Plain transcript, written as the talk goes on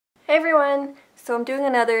Hey everyone! So I'm doing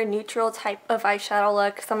another neutral type of eyeshadow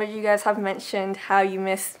look. Some of you guys have mentioned how you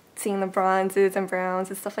miss seeing the bronzes and browns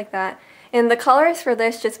and stuff like that. And the colors for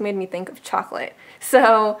this just made me think of chocolate.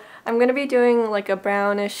 So I'm going to be doing like a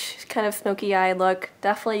brownish kind of smoky eye look.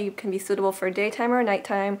 Definitely can be suitable for daytime or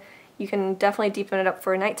nighttime. You can definitely deepen it up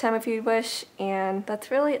for nighttime if you wish. And that's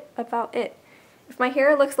really about it. If my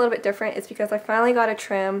hair looks a little bit different, it's because I finally got a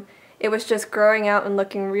trim. It was just growing out and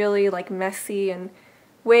looking really like messy and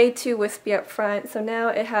way too wispy up front, so now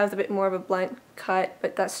it has a bit more of a blunt cut,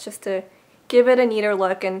 but that's just to give it a neater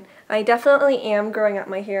look. And I definitely am growing out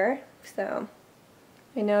my hair, so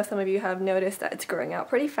I know some of you have noticed that it's growing out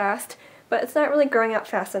pretty fast, but it's not really growing out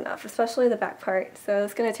fast enough, especially the back part, so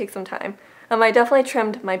it's going to take some time. I definitely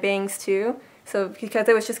trimmed my bangs too, so because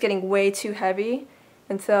it was just getting way too heavy,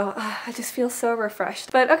 and so I just feel so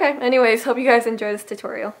refreshed. But okay, anyways, hope you guys enjoy this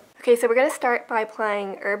tutorial. Okay, so we're going to start by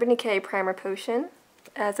applying Urban Decay Primer Potion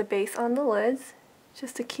as a base on the lids,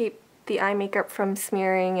 just to keep the eye makeup from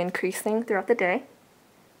smearing and creasing throughout the day.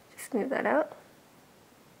 Just smooth that out.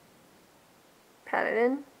 Pat it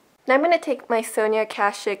in. Now I'm going to take my Sonia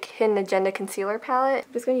Kashuk Hidden Agenda Concealer Palette.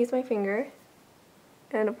 I'm just going to use my finger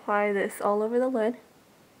and apply this all over the lid,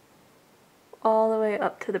 all the way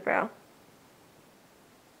up to the brow.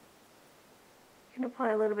 You can apply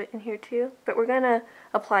a little bit in here too, but we're going to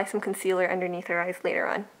apply some concealer underneath our eyes later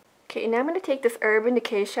on. Okay, now I'm going to take this Urban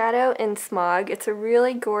Decay shadow in Smog. It's a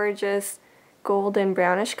really gorgeous golden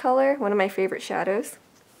brownish color, one of my favorite shadows.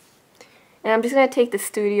 And I'm just going to take the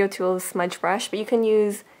Studio Tools smudge brush, but you can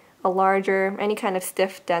use a larger, any kind of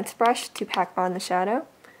stiff, dense brush to pack on the shadow.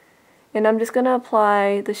 And I'm just going to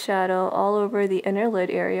apply the shadow all over the inner lid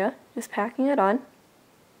area, just packing it on.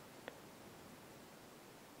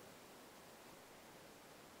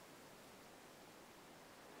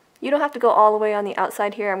 You don't have to go all the way on the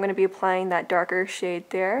outside here. I'm going to be applying that darker shade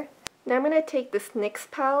there. Now I'm going to take this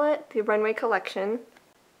NYX palette, the Runway Collection,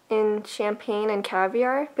 in Champagne and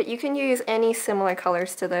Caviar, but you can use any similar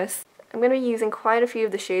colors to this. I'm going to be using quite a few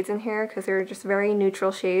of the shades in here because they're just very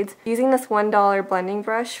neutral shades. Using this $1 blending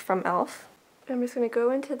brush from e.l.f. I'm just going to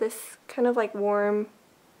go into this kind of like warm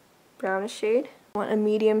brownish shade. I want a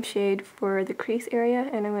medium shade for the crease area,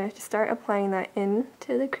 and I'm going to start applying that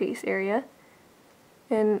into the crease area.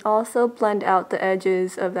 And also blend out the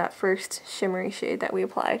edges of that first shimmery shade that we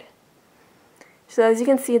applied. So as you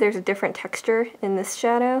can see, there's a different texture in this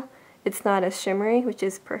shadow. It's not as shimmery, which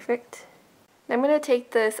is perfect. Now I'm going to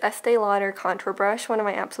take this Estee Lauder contour brush, one of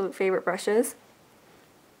my absolute favorite brushes,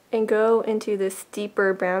 and go into this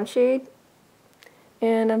deeper brown shade.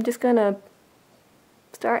 And I'm just going to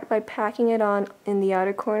start by packing it on in the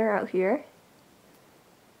outer corner out here,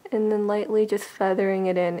 and then lightly just feathering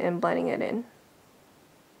it in and blending it in.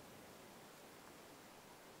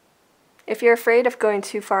 If you're afraid of going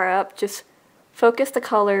too far up, just focus the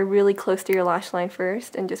color really close to your lash line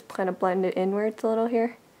first and just kind of blend it inwards a little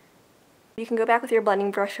here. You can go back with your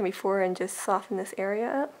blending brush from before and just soften this area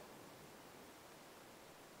up.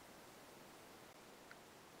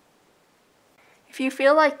 If you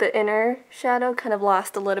feel like the inner shadow kind of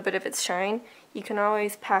lost a little bit of its shine, you can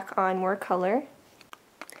always pack on more color.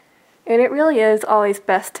 And it really is always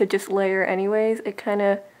best to just layer anyways. It kind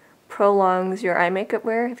of prolongs your eye makeup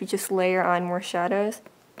wear if you just layer on more shadows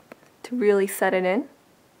to really set it in.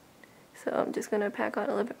 So I'm just going to pack on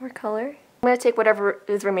a little bit more color. I'm going to take whatever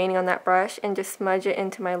is remaining on that brush and just smudge it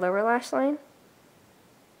into my lower lash line.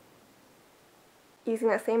 Using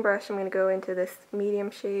that same brush, I'm going to go into this medium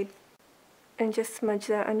shade and just smudge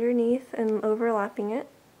that underneath and overlapping it.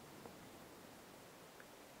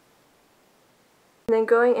 And then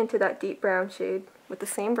going into that deep brown shade with the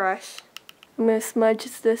same brush, I'm going to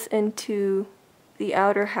smudge this into the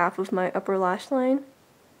outer half of my upper lash line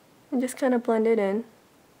and just kind of blend it in.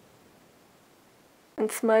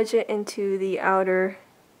 And smudge it into the outer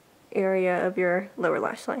area of your lower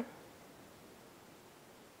lash line.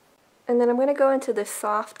 And then I'm going to go into this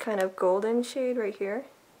soft kind of golden shade right here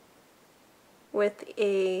with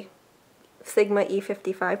a Sigma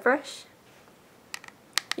E55 brush.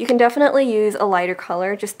 You can definitely use a lighter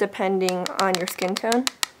color just depending on your skin tone.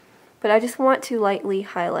 But I just want to lightly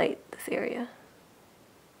highlight this area.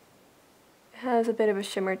 It has a bit of a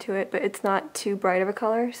shimmer to it, but it's not too bright of a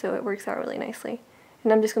color, so it works out really nicely.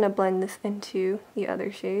 And I'm just going to blend this into the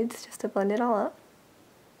other shades, just to blend it all up.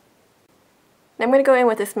 And I'm going to go in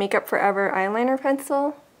with this Makeup Forever eyeliner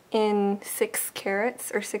pencil in 6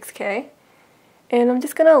 carats, or 6K. And I'm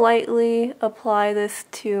just going to lightly apply this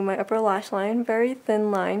to my upper lash line, very thin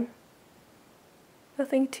line.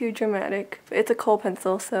 Nothing too dramatic, but it's a kohl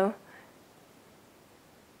pencil, so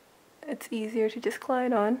it's easier to just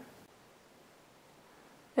glide on.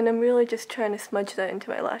 And I'm really just trying to smudge that into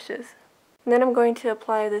my lashes. And then I'm going to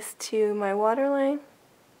apply this to my waterline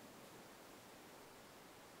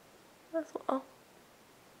as well.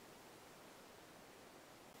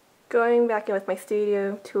 Going back in with my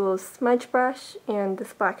Studio Tools smudge brush and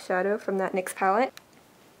this black shadow from that NYX palette,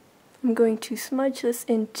 I'm going to smudge this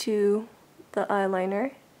into the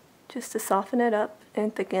eyeliner just to soften it up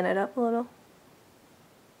and thicken it up a little.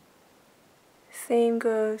 Same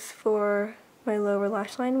goes for my lower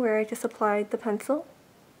lash line where I just applied the pencil.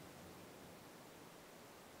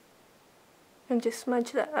 And just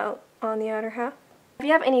smudge that out on the outer half. If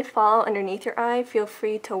you have any fall underneath your eye, feel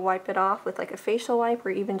free to wipe it off with like a facial wipe or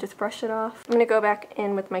even just brush it off. I'm going to go back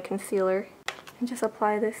in with my concealer and just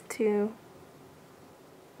apply this to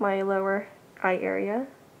my lower eye area.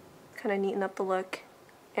 Kind of neaten up the look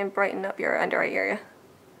and brighten up your under eye area.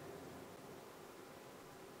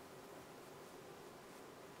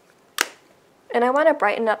 And I want to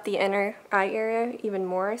brighten up the inner eye area even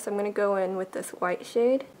more, so I'm going to go in with this white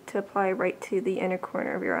shade to apply right to the inner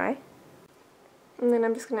corner of your eye. And then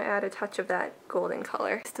I'm just going to add a touch of that golden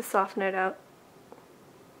color just to soften it out.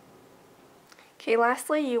 Okay,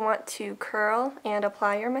 lastly you want to curl and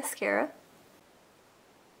apply your mascara.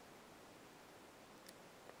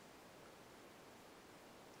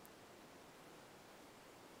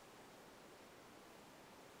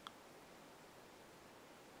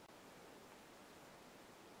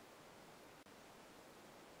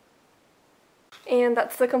 And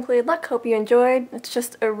that's the completed look. Hope you enjoyed. It's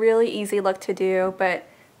just a really easy look to do, but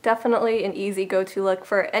definitely an easy go-to look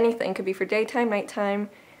for anything. Could be for daytime, nighttime,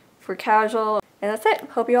 for casual. And that's it.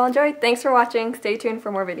 Hope you all enjoyed. Thanks for watching. Stay tuned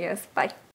for more videos. Bye.